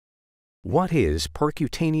What is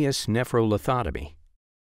percutaneous nephrolithotomy?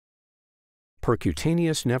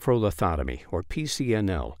 Percutaneous nephrolithotomy, or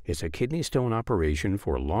PCNL, is a kidney stone operation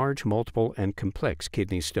for large, multiple, and complex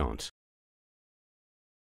kidney stones.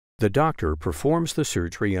 The doctor performs the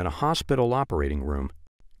surgery in a hospital operating room.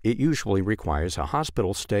 It usually requires a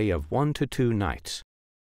hospital stay of 1 to 2 nights.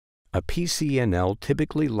 A PCNL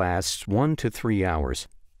typically lasts 1 to 3 hours.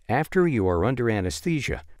 After you are under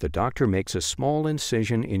anesthesia, the doctor makes a small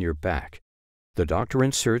incision in your back. The doctor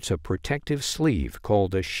inserts a protective sleeve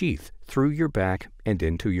called a sheath through your back and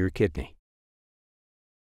into your kidney.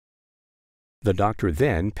 The doctor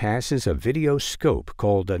then passes a video scope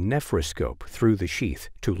called a nephroscope through the sheath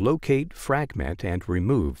to locate, fragment, and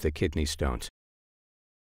remove the kidney stones.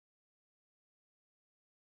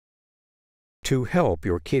 To help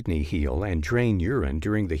your kidney heal and drain urine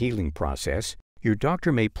during the healing process, your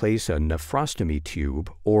doctor may place a nephrostomy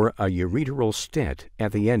tube or a ureteral stent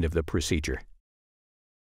at the end of the procedure.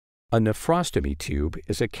 A nephrostomy tube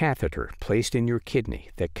is a catheter placed in your kidney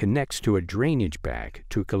that connects to a drainage bag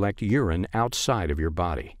to collect urine outside of your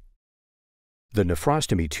body. The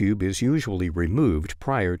nephrostomy tube is usually removed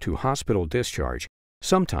prior to hospital discharge.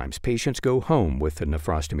 Sometimes patients go home with the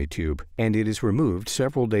nephrostomy tube, and it is removed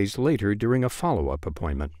several days later during a follow-up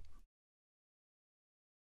appointment.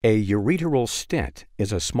 A ureteral stent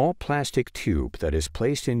is a small plastic tube that is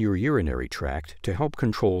placed in your urinary tract to help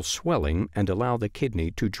control swelling and allow the kidney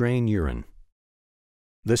to drain urine.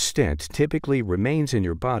 The stent typically remains in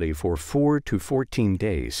your body for 4 to 14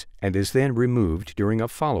 days and is then removed during a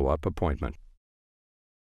follow-up appointment.